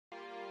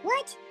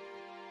What?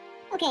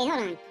 Okay, hold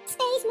on.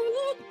 Space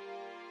money!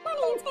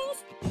 Money in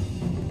space!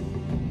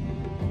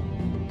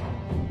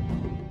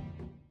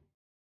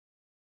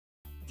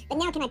 But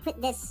now can I put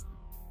this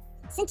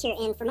center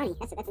in for money?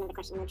 That's another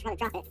question. I'm going to try to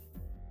drop it.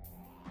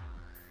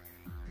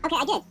 Okay,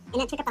 I did.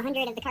 And that took up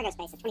 100 of the cargo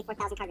space, so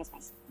 24,000 cargo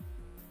space.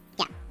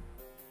 Yeah.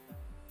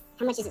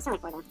 How much is it selling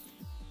for, though?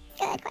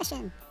 Good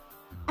question.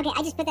 Okay,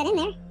 I just put that in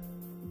there.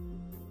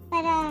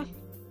 But, I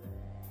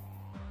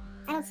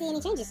don't see any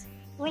changes.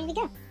 Where did it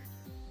go?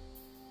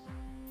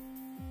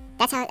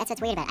 That's what's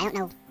weird about it. I don't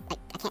know, like,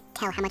 I can't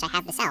tell how much I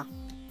have to sell.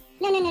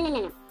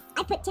 No.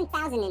 I put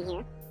 10,000 in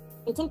here,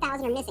 and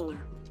 10,000 are missing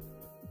now.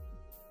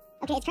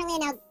 Okay, it's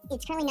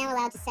currently now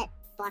allowed to set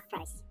block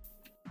price.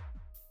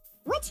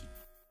 What?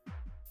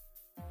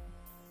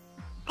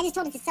 I just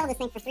told it to sell this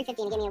thing for $350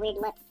 and give me a weird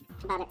look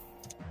about it.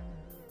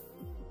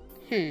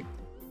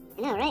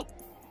 I know, right?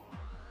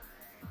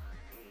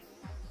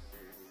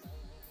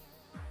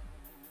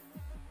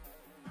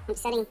 I'm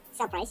setting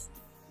sell price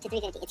to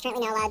 $350. It's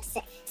currently now allowed to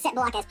set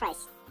block as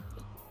price.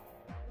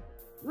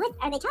 What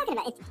are they talking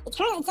about? It's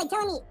like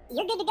telling me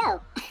you're good to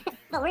go,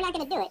 but we're not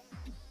going to do it.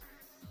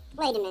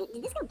 Wait a minute.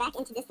 Did this go back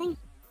into this thing?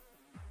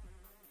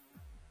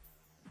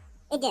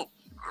 It did.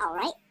 All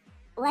right.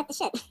 What the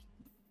shit?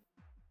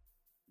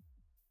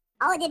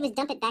 All it did was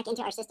dump it back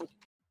into our system.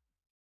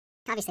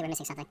 Obviously, we're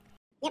missing something.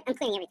 Yep, I'm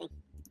clearing everything.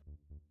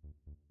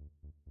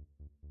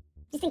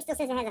 This thing still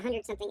says it has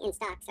 100 something in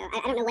stock, so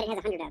I don't know what it has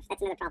 100 of.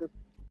 That's another problem.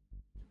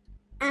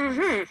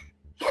 I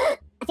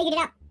figured it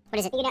out. What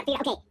is it? Figured it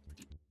out. Okay.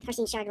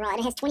 Parsing shard raw.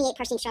 It has 28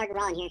 parsing shard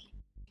raw in here.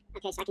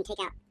 Okay, so I can take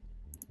out.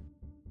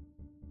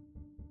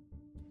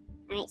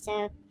 Alright,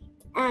 so,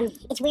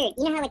 it's weird.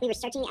 You know how, like, we were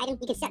searching the item?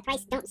 You can set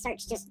price, don't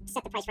search, just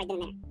set the price right then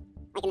and there.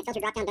 Like, in the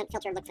filter dropdown, don't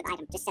filter or look for the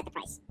item, just set the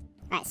price.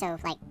 Alright, so,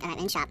 like,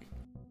 in shop.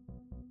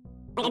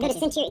 Like, I go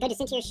to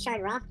Centier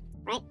shard raw,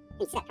 right?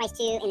 And set price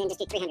to, and then just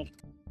do 300.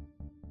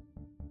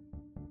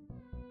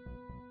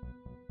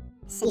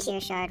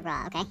 Centier shard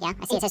raw, okay, yeah,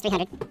 I see it says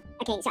 300.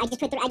 Okay, so I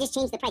just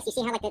changed the price. You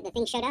see how, like, the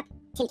thing showed up?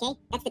 10K?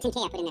 That's the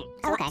 10K I put in there.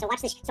 So, okay. So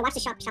watch the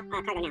shop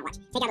cargo now, watch.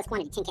 Take out this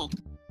quantity, 10K.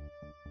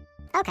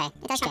 Okay,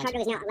 it does shop change. cargo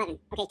is now 11.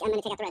 Okay, I'm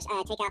gonna take out the rest.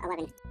 Take out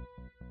 11.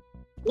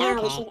 Now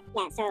okay. We should,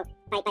 yeah. So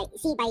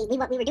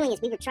what we were doing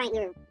is we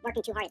were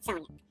working too hard at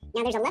selling it.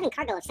 Now there's 11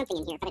 cargo of something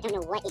in here, but I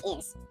don't know what it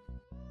is.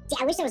 See,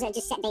 I wish there was a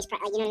just set base price.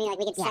 You know what I mean? Like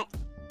we could set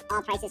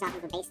all prices off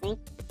of a base thing.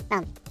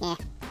 Oh, yeah.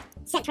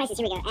 Set prices.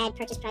 Here we go. Add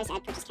purchase price.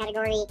 Add purchase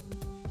category.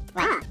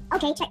 Right.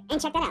 Okay.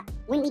 Check that out.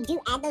 When we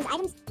do add those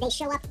items, they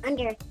show up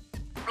under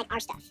like our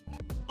stuff.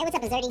 Hey, what's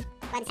up, Azerty?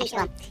 Glad to see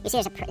you. You see,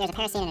 there's a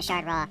Paracene and a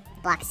shard raw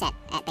block set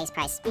at base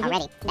price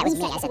already. That was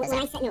me. I set those.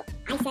 I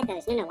set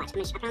those. No, watch.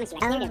 I promise you.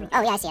 I cleared everything.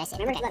 Oh, yeah, I see.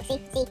 Remember? Okay.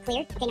 Look, see,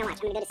 cleared. Okay, now watch.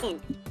 I'm gonna go to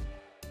sin.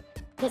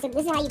 Okay, so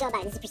this is how you go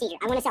about it. This is procedure.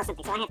 I want to sell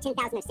something, so I have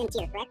 10,000 of sin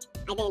tier, correct?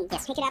 I then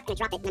pick it up and I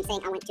drop it, and I'm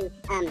saying I want to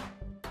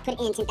put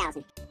in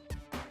 10,000.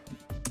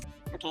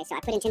 Okay, so I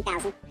put in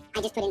 10,000.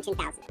 I just put in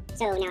 10,000.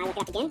 So now I look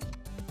it up again.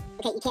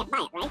 Okay, you can't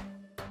buy it, right?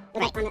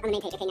 Look up on the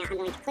main page. Okay, now I'm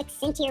going to click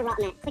sin tier raw. I'm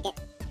gonna click it.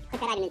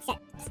 Click that item and set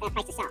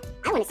price to sell.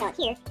 I want to sell it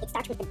here. It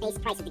starts with the base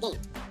price of the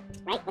game,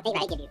 right? What they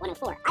give you,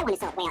 104. I want to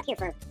sell it way out here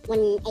for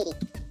 180.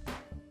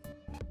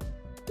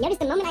 Notice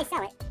the moment I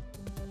sell it.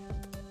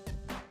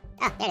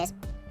 Oh, there it is.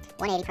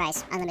 180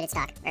 price, unlimited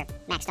stock, or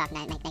max stock,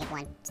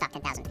 -1, stock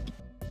 10,000.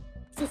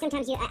 See,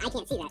 sometimes I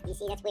can't see that. You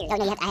see, that's weird. Oh,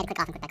 no, I had to click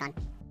off and click back on.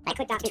 I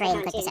clicked off and trade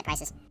and click click the set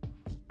prices.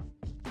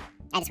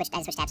 I had to switch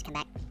tabs to come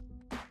back.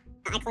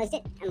 I closed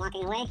it. I'm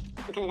walking away.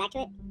 I'm coming back to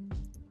it.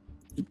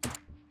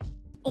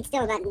 It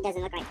still doesn't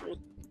look right for me.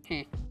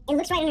 It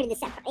looks right under the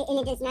set, and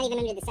it is not even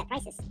under the set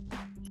prices.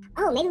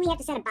 Oh, maybe we have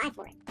to set a buy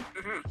for it.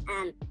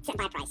 Set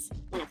buy price,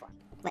 104.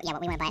 What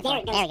we want to buy it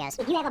for. There it goes.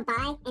 If you have a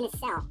buy and a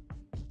sell,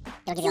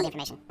 it'll give you all the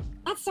information.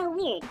 That's so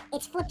weird.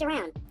 It's flipped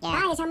around.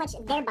 Yeah. Buy is how much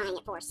they're buying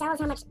it for. Sell is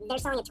how much they're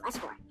selling it to us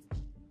for.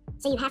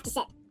 So you have to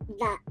set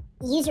the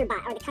user buy,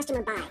 or the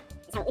customer buy.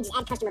 So just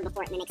add customer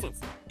before it, and it makes sense.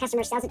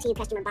 Customer sells it to you,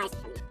 customer buys it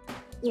from you.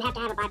 You have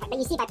to have a buy price. But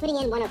you see, by putting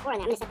in 104 in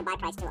there, I'm going to set the buy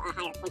price to a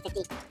higher,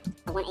 150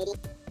 or 180.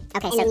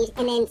 Okay,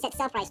 and then set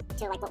sell price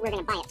to like what we're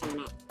going to buy it from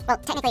them at. Well,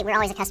 technically, we're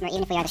always a customer,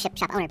 even if we are the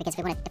shop owner, because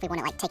if we want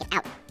to like take it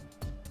out,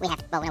 we have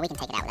to. Well, no, we can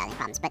take it out without any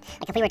problems. But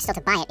like if we were still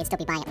to buy it, it'd still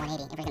be buying at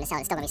 180. If we're going to sell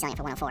it, it's still going to be selling it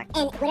for 104.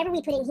 And whatever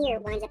we put in here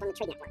winds up on the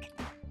trade network.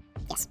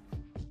 Yes.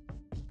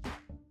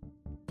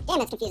 Damn,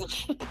 that's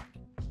confusing.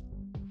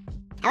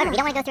 However, if you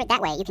don't want to go through it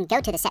that way, you can go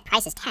to the set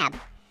prices tab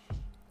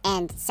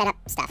and set up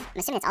stuff. I'm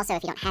assuming it's also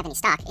if you don't have any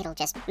stock, it'll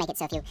just make it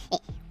so if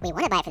we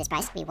want to buy it for this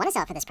price, we want to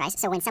sell it for this price,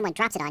 so when someone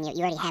drops it on you,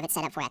 you already have it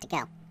set up for it to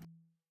go.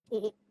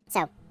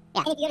 So,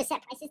 yeah. And if you go to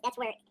set prices, that's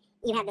where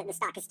you have the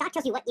stock, because stock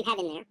tells you what you have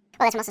in there.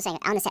 Well, that's what I'm also saying.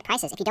 On the set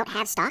prices, if you don't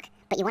have stock,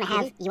 but you want to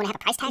have a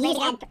price tag you ready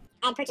just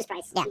add purchase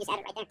price. Yeah. You just add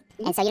it right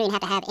there. And so you don't even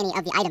have to have any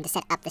of the item to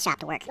set up the shop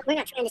to work. We're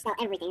not trying to sell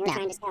everything. We're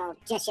trying to sell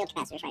just shield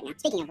capacitors right now.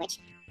 Speaking of which,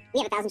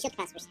 we have 1,000 shield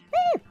capacitors.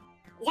 Woo!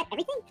 Is that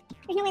everything?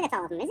 There's no way that's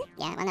all of them, is it?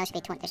 Yeah, well, no, it should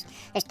be 20. There's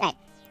all right.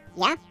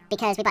 Yeah,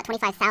 because we bought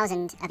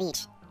 25,000 of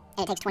each,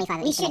 and it takes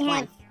 25 of each to make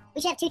one.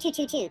 We should have 2, 2,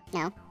 2, 2.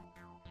 No.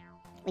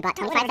 We bought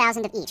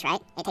 25,000 of each, right?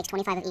 It takes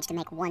 25 of each to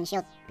make one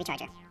shield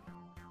recharger.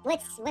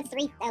 What's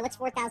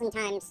 4,000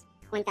 times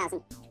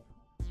 1,000?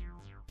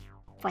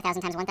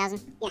 4,000 times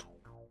 1,000? Yeah.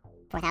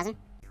 4,000?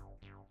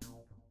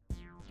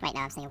 Wait,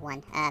 no, I was thinking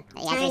 1. Yeah,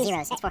 Times 3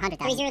 zeros. It's 400,000.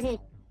 3 zeros and...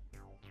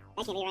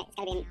 That can't be right. It's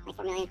gotta be in, like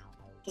 4 million.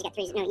 Because you got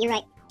 3... No, you're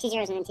right. 2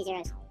 zeros and then 2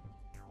 zeros.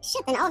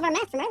 Shit, then all of our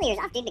math from earlier is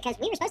off, dude, because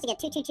we were supposed to get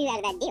 222 out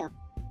of that deal.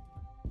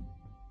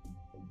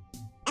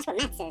 That's what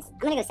math says. I'm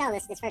gonna go sell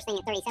this first thing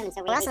at 37,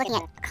 so we're also looking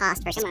at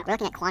cost versus... We're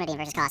looking at quantity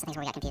versus cost. I think is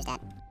where we got confused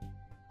at.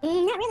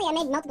 Not really. I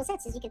made multiple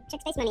sets so you could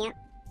check space money out.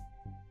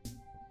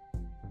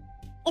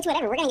 It's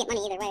whatever. We're gonna get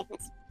money either way.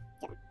 That's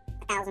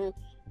 1,000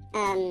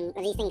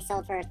 of these things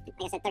sold for, like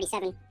I said,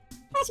 37.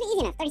 That should be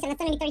easy enough. 37. That's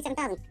gonna be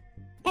 37,000.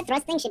 That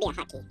thrust thing should be a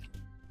hotkey.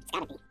 It's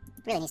gotta be.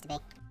 Really needs to be.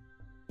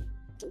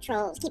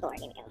 Controls, keyboard.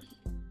 Here we go.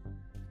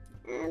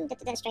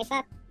 Strafe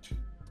up,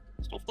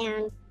 strafe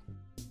down.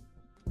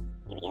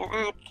 Here we go.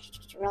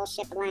 Roll,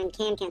 shift, align,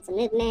 cam, cancel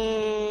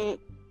movement,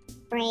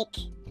 brake.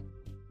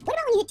 What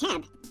about when you hit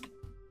tab?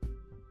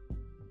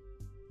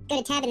 Go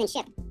to tab and then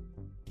shift.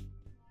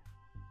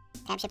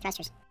 Tab, shift,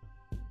 thrusters.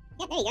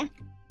 Yep, there you go.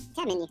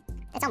 Tab menu.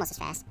 It's almost as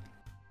fast.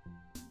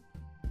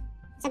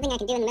 Something I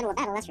can do in the middle of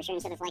battle, that's for sure,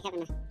 instead of like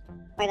having to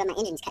worry about my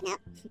engines cutting out.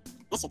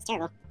 That shit's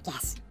terrible.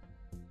 Yes.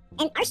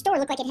 And our store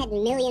looked like it had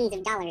millions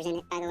of dollars in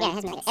it, by the way. Yeah, it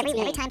has like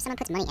every time someone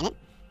puts money in it,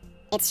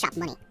 it's shop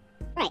money.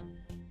 Right.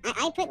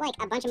 I put like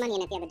a bunch of money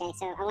in it the other day,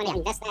 so I want to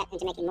invest that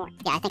into making more.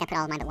 Yeah, I think I put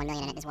all of mine but 1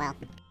 million in it as well.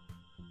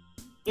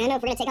 And I know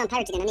if we're gonna take on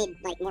pirates again, I need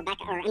like more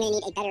backup, or I'm gonna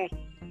need a better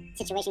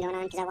situation going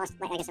on because I lost,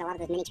 like I said, a lot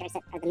of those mini turrets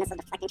that are the missile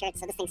deflecting turrets.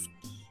 So this thing's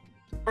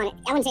on it.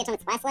 I wouldn't say it's on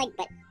its last leg,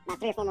 but about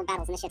 3 or 4 more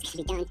battles and this shit's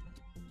gonna be done.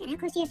 Man, how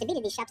close do you have to be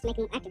to these shops to make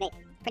them activate?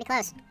 Pretty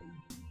close.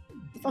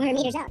 400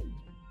 meters out.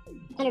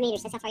 100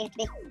 meters. That's how far you have to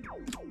be.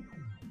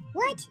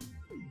 What?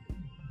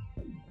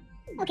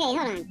 Okay, hold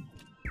on.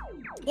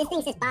 This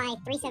thing says buy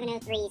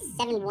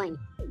 370371.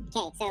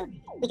 Okay, so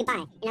we can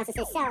buy. And also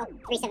says sell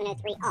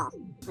 3703 all.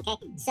 Okay,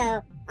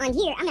 so on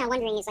here, I'm now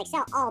wondering, is like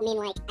sell all mean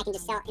like I can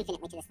just sell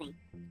infinitely to this thing?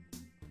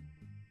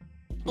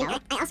 No.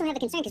 And I also have a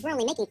concern because we're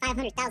only making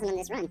 500,000 on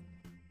this run.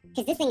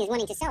 Because this thing is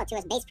wanting to sell it to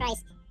us base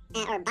price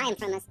or buy them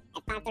from us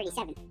at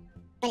 537.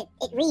 But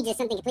it reads as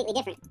something completely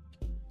different.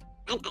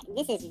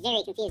 This is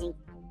very confusing.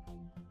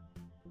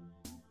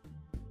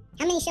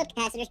 How many shield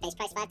capacitors base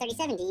price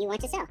 537 do you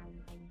want to sell?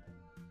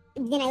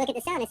 Then I look at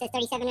the sell and it says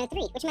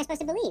 3703. Which am I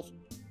supposed to believe?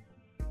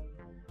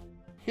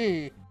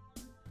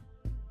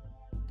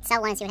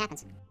 Sell one and see what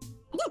happens.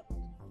 I did.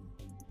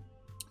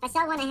 If I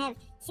sell one, I have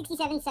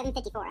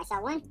 67,754. I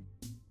sell one.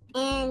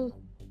 And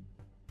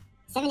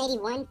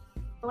 781,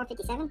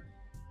 457.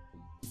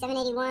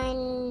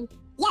 781.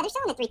 Yeah, they're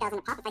selling at 3,000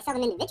 a pop if I sell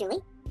them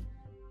individually.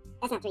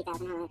 That's not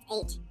 3,000, no,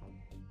 that's 8.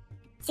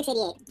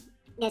 688.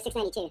 No,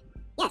 692.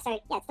 Yeah,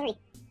 sorry. Yeah, it's 3.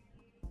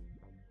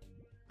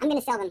 I'm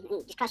gonna sell them.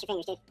 And just cross your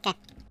fingers, dude. Okay.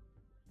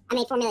 I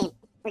made 4 million.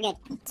 We're good.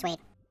 Sweet.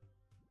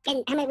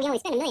 And how many? We only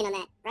spent $1 million on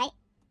that, right?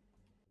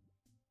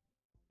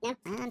 No?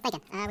 I'm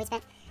thinking. We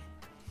spent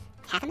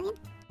 $500,000?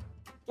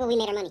 Well, we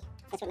made our money.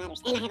 That's what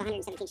matters. And I have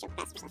 117 shield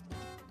capacitors left.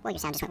 Well, your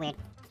sound just went weird.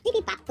 Beep,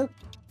 beep, bop, boop.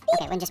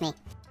 Okay, it wasn't just me.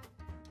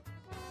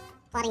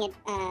 Plotting it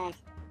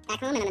back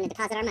home, and I'm gonna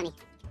deposit our money.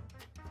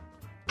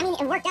 I mean,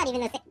 it worked out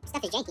even though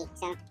stuff is janky,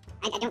 so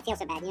I don't feel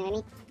so bad, you know what I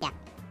mean? Yeah.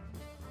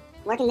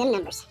 Working them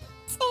numbers.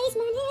 Space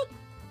money!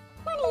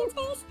 Money in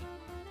space!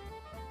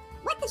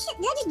 What the shit?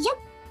 Did I just jump,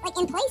 like,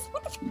 in place?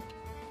 What the f...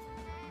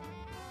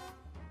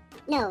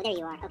 No, there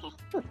you are. Okay.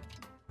 Whew.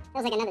 That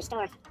was like another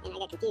store, and I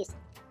got confused.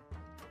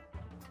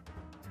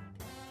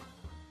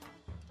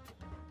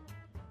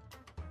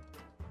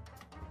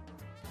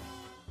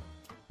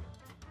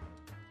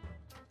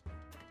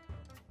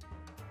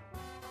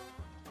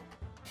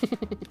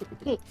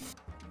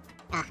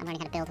 I'm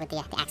learning how to build with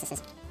the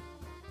axes.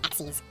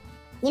 Axes.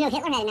 You know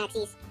Hitler had an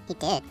axis. He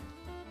did.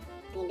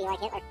 You'd be like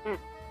Hitler, huh?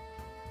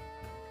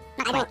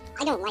 I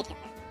don't like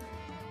Hitler.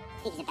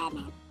 I think he's a bad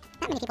man.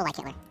 Not many people like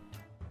Hitler.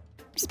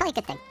 Which is probably a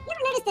good thing. You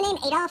ever notice the name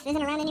Adolf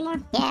isn't around anymore?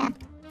 Yeah.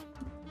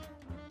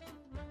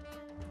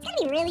 It's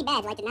gotta be really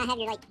bad, like, to not have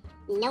your, like,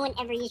 no one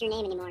ever use your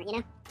name anymore, you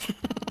know?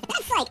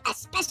 That's, like, a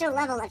special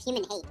level of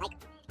human hate. Like,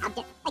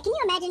 can you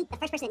imagine the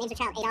first person that names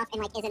their child Adolf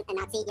and, like, isn't a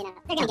Nazi, you know?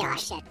 They're gonna get a lot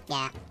of shit.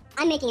 Yeah.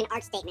 I'm making an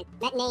art statement.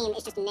 That name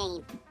is just a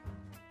name.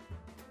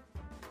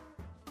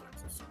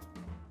 Nazis.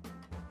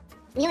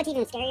 You know what's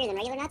even scarier than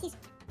regular Nazis?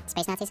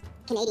 Space Nazis?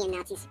 Canadian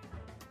Nazis.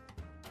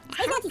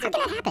 How can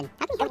that happen?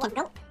 How can you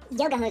go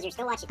Yoga Hosers,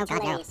 go watch it. Oh, It's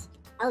God, hilarious.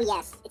 No. Oh,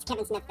 yes. It's a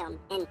Kevin Smith film,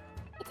 and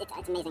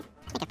it's amazing.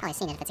 I think I've probably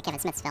seen it if it's a Kevin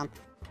Smith film.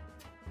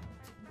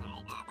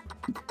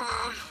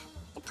 Alright,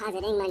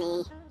 depositing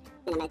money.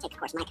 Then I'm gonna take, of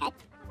course, my cut.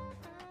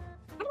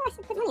 How do I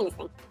put money in this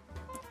thing?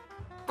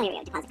 Oh, here we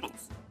go, deposit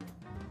credits.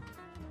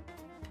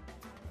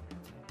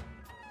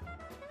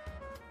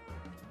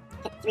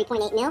 Hit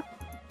 3.8 mil.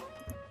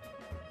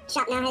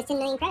 Shop now has 10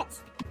 million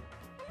credits.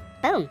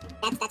 Boom.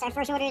 That's our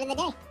first order of the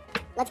day.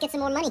 Let's get some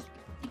more money.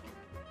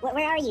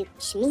 Where are you?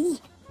 Shmee.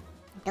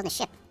 Build a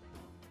ship.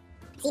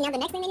 See, now the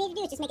next thing they need to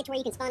do is just make it to where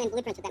you can spawn in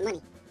blueprints with that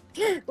money.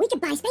 We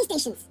could buy space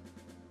stations.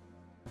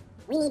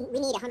 We need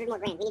 100 more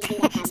grand. We need to do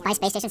that. Buy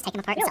space stations, take them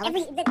apart, and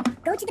No, sell them?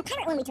 go to the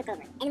pirate one we took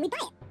over, and we buy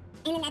it.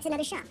 And then that's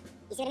another shop.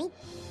 You see what I mean?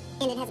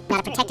 And it has Not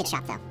a protected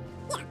shop, though.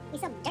 Yeah, we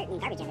sell dirt and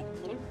garbage of it,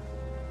 you know?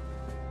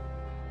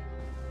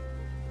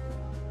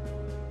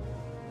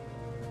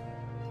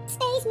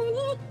 Space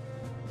money!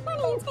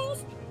 Money in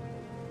space!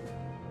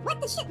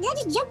 What the shit? Did I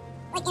just jump,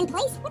 like, in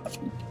place? What the